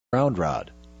ground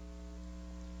rod.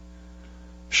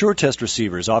 Sure test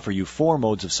receivers offer you 4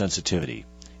 modes of sensitivity.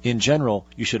 In general,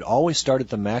 you should always start at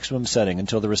the maximum setting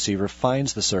until the receiver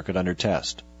finds the circuit under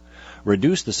test.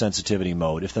 Reduce the sensitivity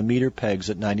mode if the meter pegs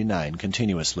at 99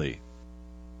 continuously.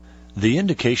 The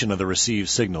indication of the received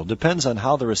signal depends on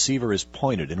how the receiver is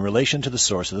pointed in relation to the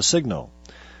source of the signal.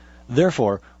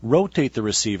 Therefore, rotate the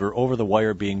receiver over the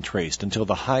wire being traced until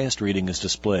the highest reading is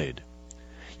displayed.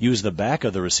 Use the back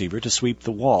of the receiver to sweep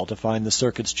the wall to find the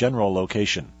circuit's general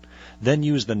location. Then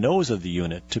use the nose of the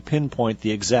unit to pinpoint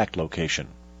the exact location.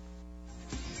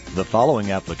 The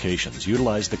following applications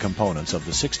utilize the components of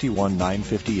the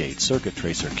 61958 Circuit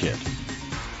Tracer Kit.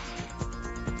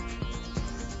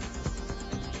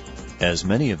 As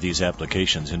many of these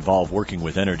applications involve working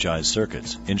with energized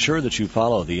circuits, ensure that you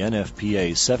follow the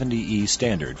NFPA 70E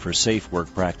standard for safe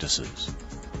work practices.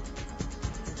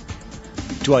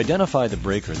 To identify the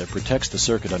breaker that protects the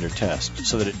circuit under test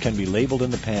so that it can be labeled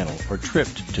in the panel or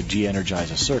tripped to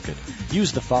de-energize a circuit,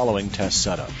 use the following test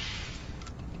setup.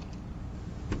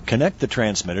 Connect the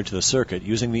transmitter to the circuit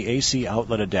using the AC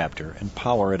outlet adapter and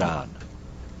power it on.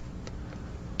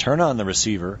 Turn on the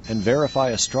receiver and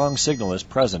verify a strong signal is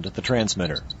present at the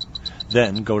transmitter.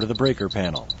 Then go to the breaker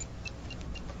panel.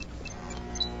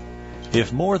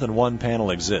 If more than one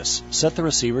panel exists, set the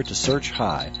receiver to search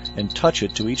high and touch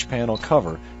it to each panel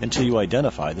cover until you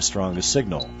identify the strongest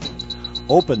signal.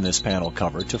 Open this panel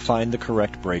cover to find the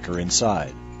correct breaker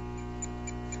inside.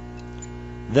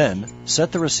 Then,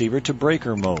 set the receiver to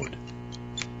breaker mode.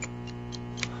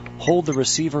 Hold the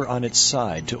receiver on its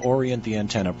side to orient the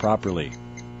antenna properly.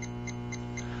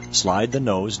 Slide the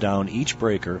nose down each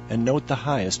breaker and note the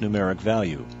highest numeric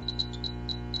value.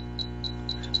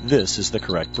 This is the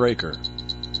correct breaker.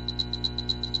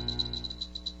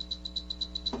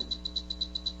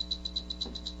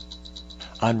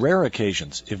 On rare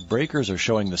occasions, if breakers are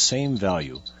showing the same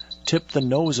value, tip the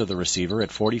nose of the receiver at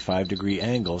 45-degree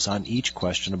angles on each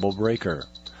questionable breaker.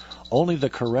 Only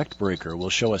the correct breaker will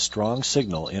show a strong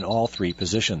signal in all 3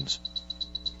 positions.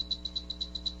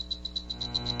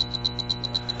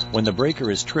 When the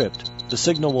breaker is tripped, the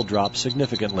signal will drop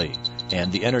significantly,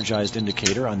 and the energized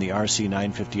indicator on the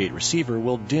RC958 receiver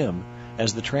will dim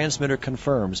as the transmitter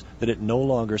confirms that it no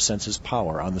longer senses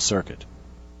power on the circuit.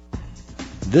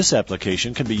 This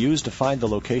application can be used to find the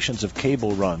locations of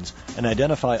cable runs and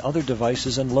identify other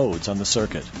devices and loads on the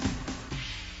circuit.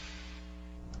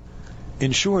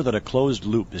 Ensure that a closed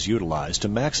loop is utilized to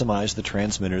maximize the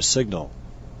transmitter's signal.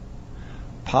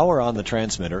 Power on the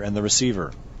transmitter and the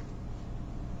receiver.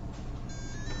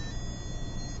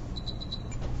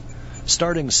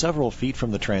 Starting several feet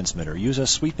from the transmitter, use a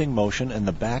sweeping motion and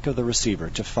the back of the receiver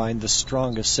to find the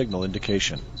strongest signal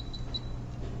indication.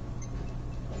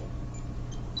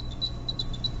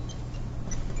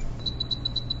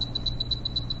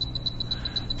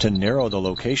 To narrow the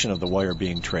location of the wire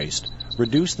being traced,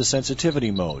 reduce the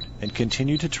sensitivity mode and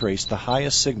continue to trace the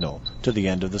highest signal to the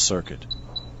end of the circuit.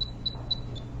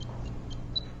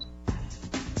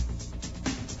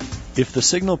 If the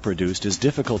signal produced is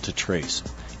difficult to trace,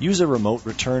 use a remote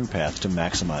return path to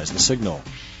maximize the signal.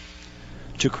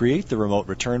 To create the remote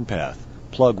return path,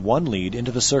 plug one lead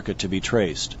into the circuit to be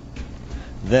traced.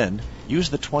 Then, use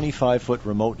the 25-foot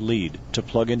remote lead to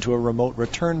plug into a remote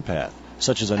return path,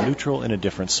 such as a neutral in a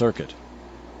different circuit.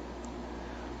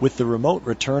 With the remote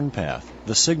return path,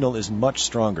 the signal is much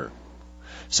stronger.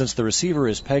 Since the receiver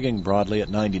is pegging broadly at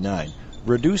 99,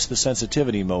 reduce the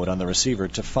sensitivity mode on the receiver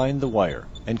to find the wire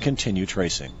and continue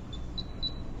tracing.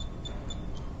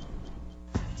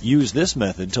 Use this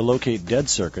method to locate dead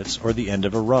circuits or the end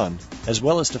of a run, as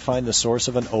well as to find the source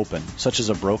of an open, such as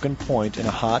a broken point in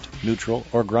a hot, neutral,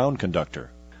 or ground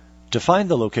conductor. To find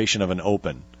the location of an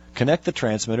open, connect the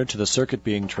transmitter to the circuit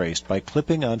being traced by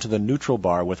clipping onto the neutral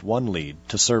bar with one lead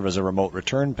to serve as a remote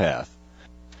return path,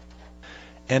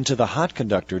 and to the hot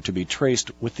conductor to be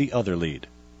traced with the other lead.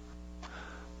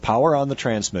 Power on the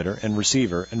transmitter and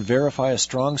receiver and verify a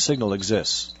strong signal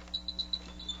exists.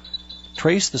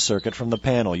 Trace the circuit from the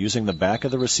panel using the back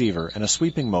of the receiver and a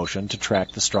sweeping motion to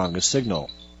track the strongest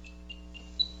signal.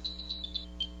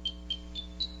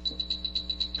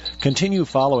 Continue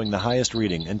following the highest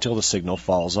reading until the signal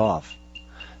falls off.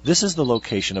 This is the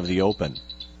location of the open.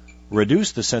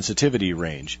 Reduce the sensitivity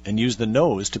range and use the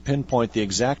nose to pinpoint the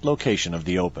exact location of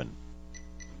the open.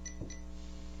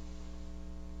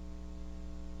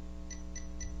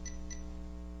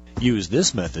 Use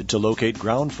this method to locate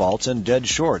ground faults and dead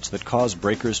shorts that cause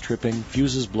breakers tripping,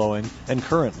 fuses blowing, and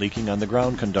current leaking on the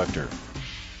ground conductor.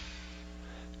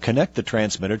 Connect the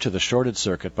transmitter to the shorted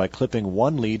circuit by clipping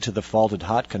one lead to the faulted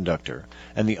hot conductor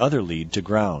and the other lead to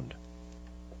ground.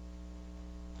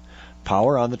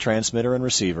 Power on the transmitter and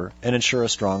receiver and ensure a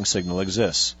strong signal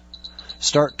exists.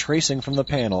 Start tracing from the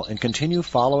panel and continue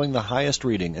following the highest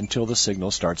reading until the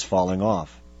signal starts falling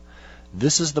off.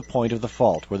 This is the point of the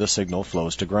fault where the signal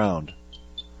flows to ground.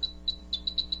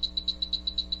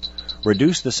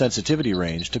 Reduce the sensitivity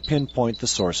range to pinpoint the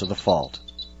source of the fault.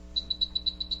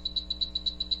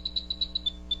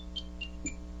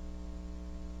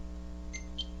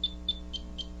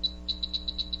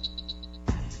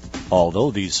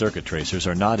 Although these circuit tracers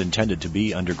are not intended to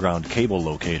be underground cable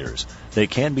locators, they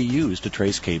can be used to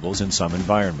trace cables in some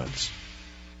environments.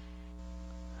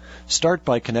 Start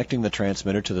by connecting the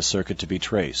transmitter to the circuit to be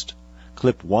traced.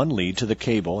 Clip one lead to the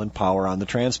cable and power on the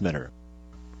transmitter.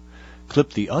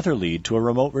 Clip the other lead to a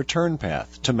remote return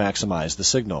path to maximize the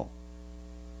signal.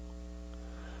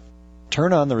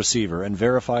 Turn on the receiver and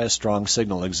verify a strong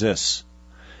signal exists.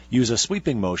 Use a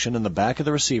sweeping motion in the back of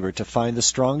the receiver to find the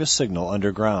strongest signal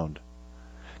underground.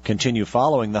 Continue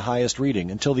following the highest reading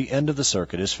until the end of the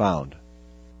circuit is found.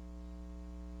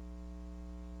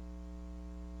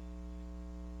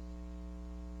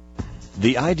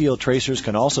 The ideal tracers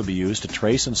can also be used to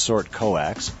trace and sort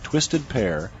coax, twisted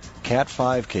pair,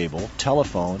 Cat5 cable,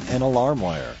 telephone, and alarm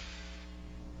wire.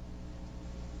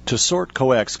 To sort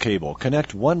coax cable,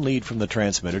 connect one lead from the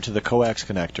transmitter to the coax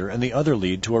connector and the other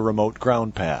lead to a remote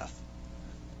ground path.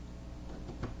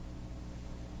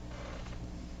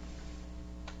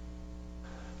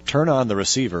 Turn on the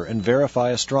receiver and verify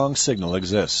a strong signal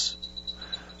exists.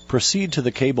 Proceed to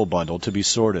the cable bundle to be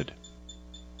sorted.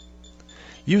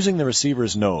 Using the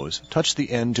receiver's nose, touch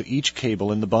the end to each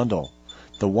cable in the bundle.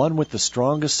 The one with the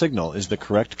strongest signal is the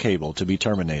correct cable to be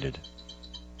terminated.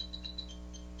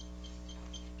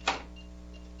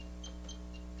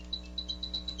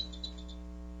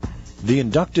 The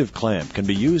inductive clamp can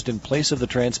be used in place of the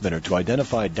transmitter to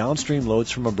identify downstream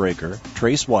loads from a breaker,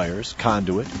 trace wires,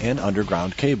 conduit, and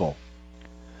underground cable.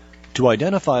 To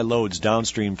identify loads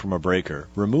downstream from a breaker,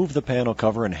 remove the panel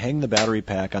cover and hang the battery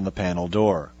pack on the panel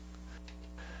door.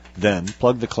 Then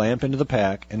plug the clamp into the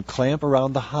pack and clamp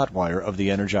around the hot wire of the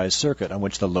energized circuit on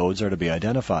which the loads are to be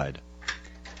identified.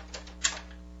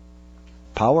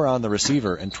 Power on the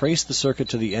receiver and trace the circuit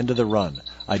to the end of the run,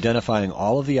 identifying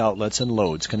all of the outlets and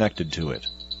loads connected to it.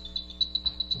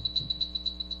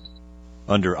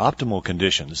 Under optimal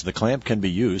conditions, the clamp can be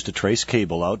used to trace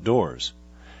cable outdoors.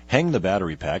 Hang the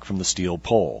battery pack from the steel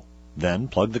pole. Then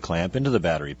plug the clamp into the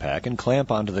battery pack and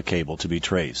clamp onto the cable to be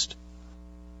traced.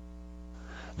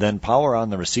 Then power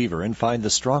on the receiver and find the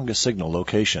strongest signal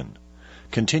location.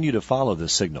 Continue to follow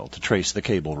this signal to trace the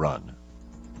cable run.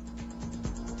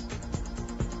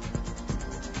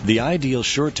 The ideal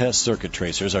SureTest circuit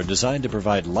tracers are designed to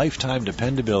provide lifetime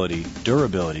dependability,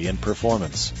 durability, and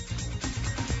performance.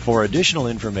 For additional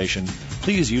information,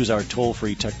 please use our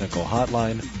toll-free technical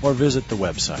hotline or visit the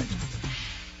website.